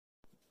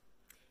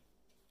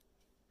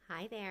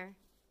Hi there,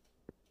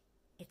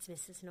 it's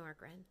Mrs.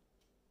 Norgren.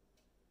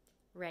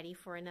 Ready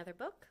for another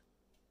book?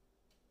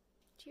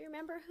 Do you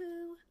remember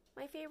who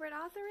my favorite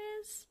author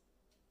is?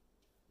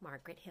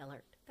 Margaret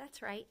Hillert,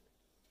 that's right.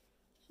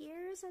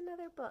 Here's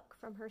another book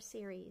from her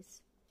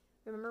series.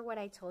 Remember what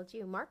I told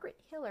you?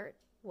 Margaret Hillert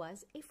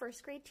was a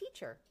first grade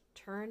teacher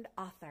turned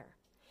author.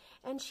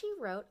 And she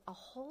wrote a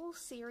whole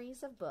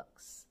series of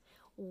books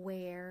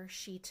where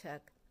she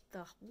took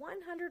the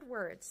 100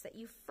 words that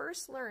you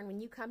first learn when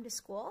you come to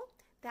school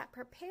that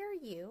prepare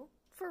you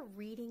for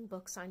reading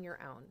books on your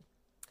own.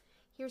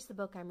 Here's the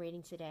book I'm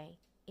reading today.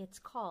 It's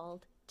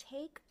called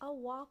Take a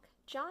Walk,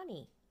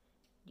 Johnny.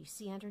 You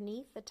see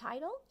underneath the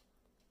title?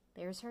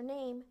 There's her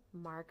name,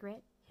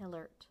 Margaret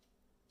Hillert.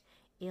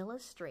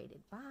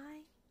 Illustrated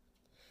by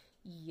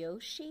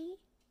Yoshi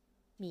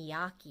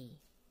Miyake.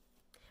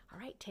 All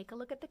right, take a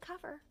look at the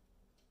cover.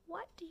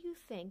 What do you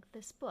think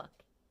this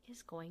book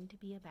is going to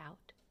be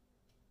about?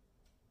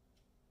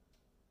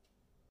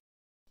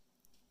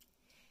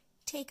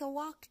 Take a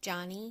Walk,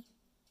 Johnny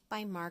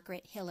by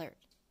Margaret Hillert.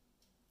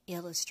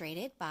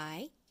 Illustrated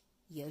by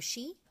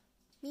Yoshi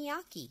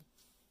Miyake.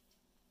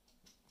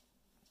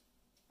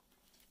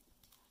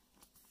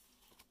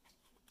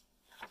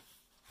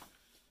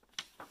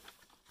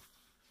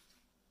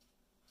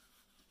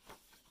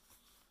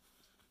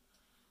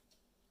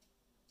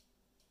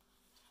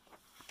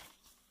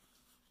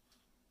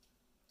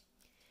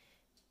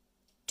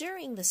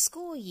 During the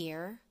school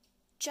year,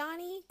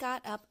 Johnny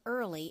got up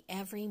early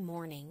every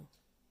morning.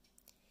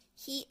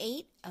 He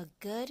ate a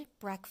good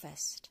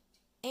breakfast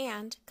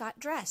and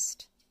got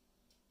dressed.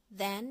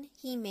 Then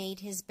he made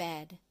his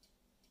bed,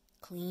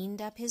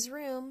 cleaned up his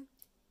room,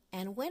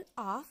 and went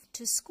off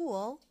to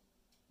school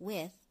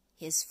with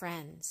his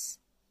friends.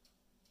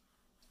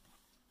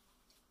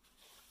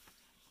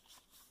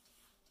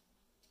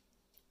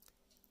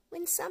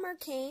 When summer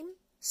came,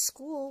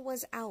 school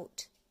was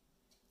out.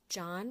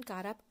 John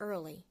got up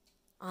early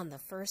on the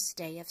first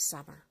day of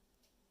summer.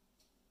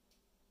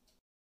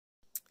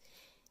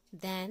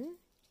 Then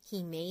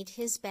he made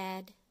his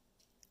bed,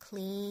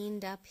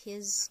 cleaned up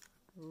his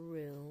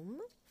room,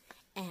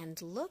 and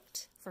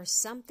looked for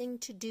something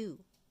to do.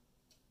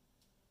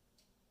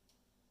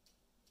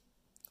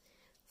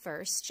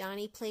 First,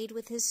 Johnny played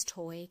with his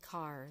toy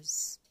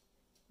cars.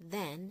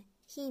 Then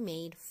he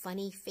made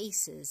funny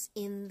faces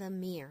in the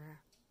mirror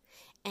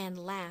and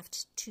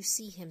laughed to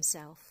see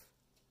himself.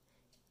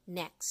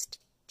 Next,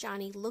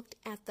 Johnny looked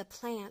at the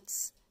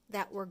plants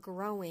that were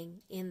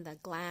growing in the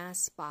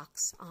glass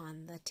box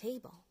on the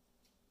table.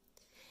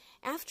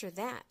 After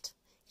that,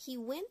 he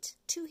went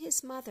to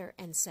his mother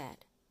and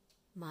said,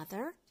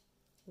 "Mother,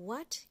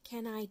 what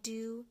can I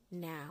do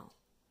now?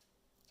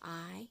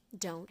 I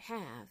don't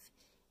have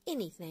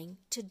anything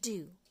to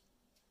do."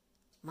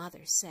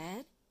 Mother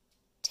said,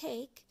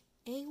 "Take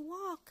a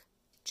walk,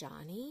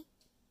 Johnny."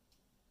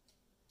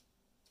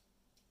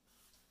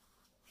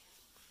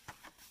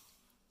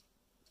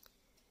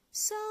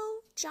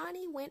 So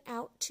Johnny went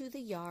out to the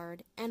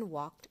yard and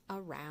walked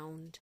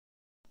around.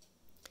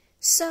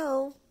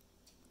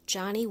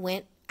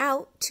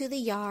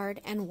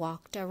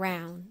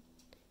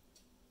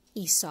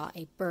 He saw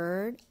a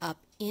bird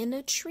up in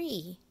a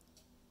tree.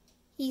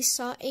 He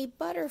saw a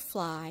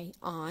butterfly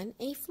on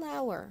a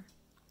flower.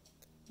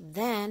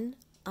 Then,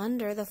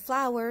 under the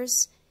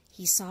flowers,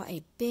 he saw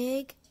a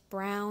big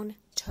brown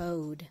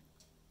toad.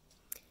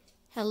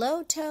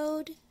 "Hello,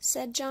 Toad,"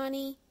 said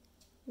Johnny.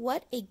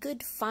 "What a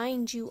good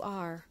find you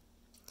are.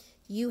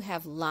 You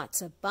have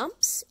lots of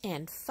bumps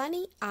and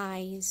funny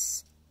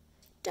eyes.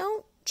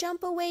 Don't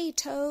jump away,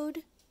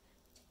 Toad.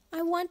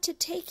 I want to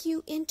take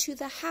you into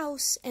the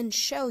house and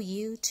show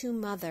you to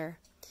Mother.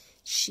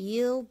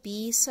 She'll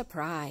be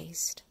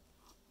surprised."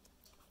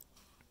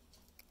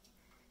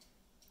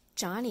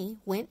 Johnny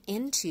went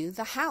into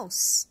the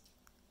house.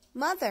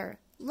 "Mother,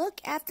 look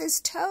at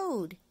this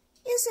toad.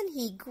 Isn't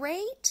he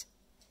great?"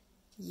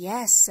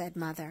 "Yes," said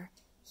Mother.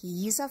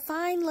 "He's a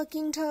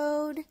fine-looking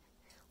toad.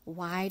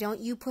 Why don't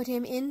you put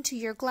him into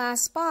your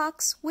glass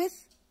box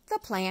with the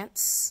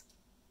plants?"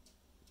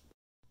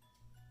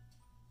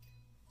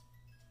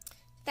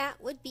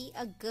 That would be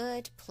a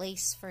good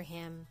place for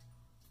him.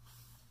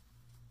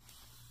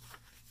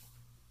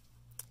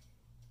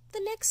 The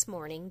next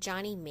morning,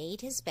 Johnny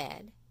made his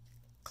bed,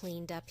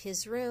 cleaned up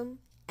his room,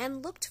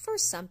 and looked for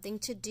something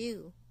to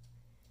do.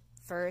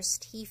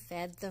 First, he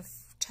fed the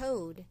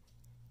toad.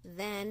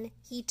 Then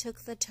he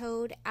took the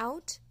toad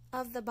out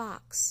of the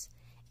box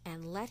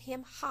and let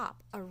him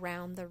hop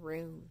around the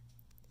room.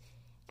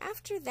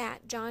 After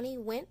that, Johnny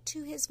went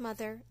to his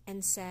mother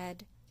and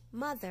said,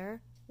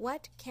 "Mother,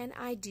 what can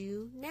I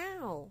do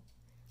now?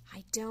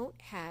 I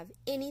don't have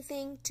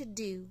anything to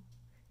do."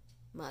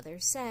 Mother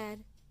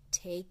said,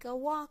 "Take a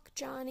walk,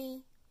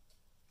 Johnny."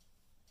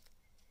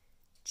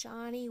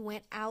 Johnny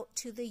went out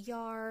to the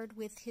yard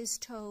with his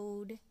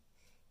toad.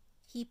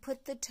 He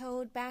put the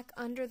toad back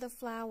under the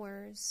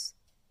flowers.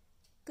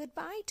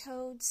 "Goodbye,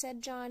 Toad,"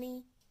 said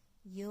Johnny.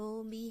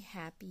 "You'll be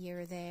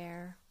happier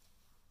there."